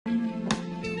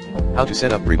How to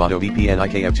set up PrivadoVPN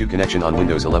IKev2 connection on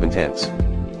Windows 11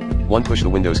 10s. 1. Push the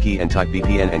Windows key and type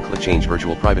VPN and click Change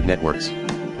Virtual Private Networks.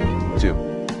 2.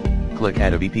 Click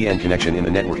Add a VPN connection in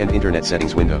the Network and Internet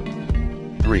Settings window.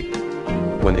 3.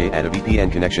 When the Add a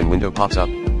VPN connection window pops up,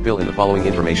 fill in the following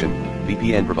information: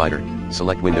 VPN provider,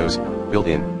 select Windows,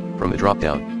 built-in, from the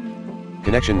drop-down.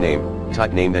 Connection name,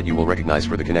 type name that you will recognize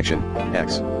for the connection,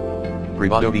 X.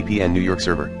 PrivadoVPN New York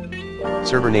server.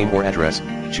 Server name or address,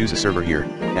 choose a server here,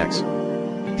 X.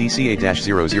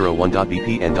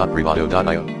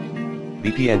 dca-001.vpn.privado.io.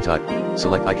 VPN type,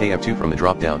 select IKev2 from the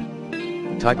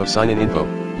drop-down. Type of sign-in info,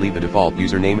 leave the default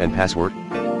username and password.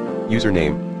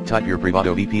 Username, type your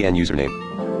PrivadoVPN username.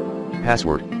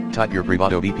 Password, type your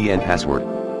PrivadoVPN password.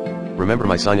 Remember,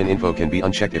 my sign-in info can be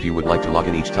unchecked if you would like to log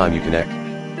in each time you connect.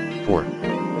 4.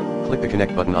 Click the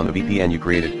connect button on the VPN you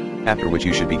created, after which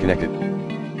you should be connected.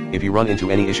 If you run into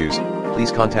any issues,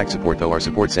 please contact support through our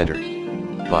support center.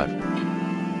 5.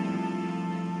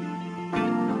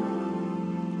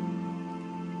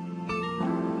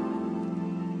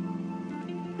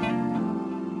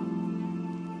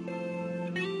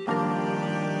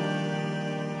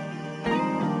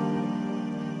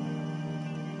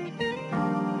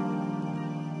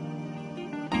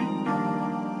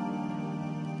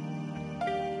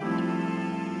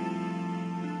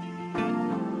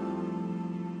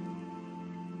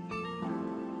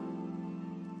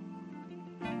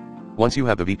 Once you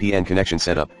have the VPN connection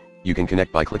set up, you can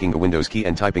connect by clicking the Windows key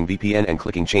and typing VPN and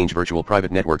clicking Change Virtual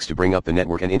Private Networks to bring up the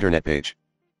network and internet page.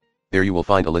 There you will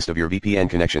find a list of your VPN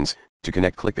connections. To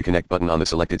connect, click the connect button on the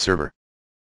selected server.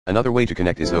 Another way to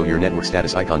connect is through your network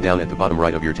status icon down at the bottom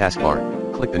right of your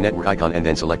taskbar. Click the network icon and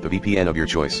then select the VPN of your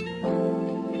choice.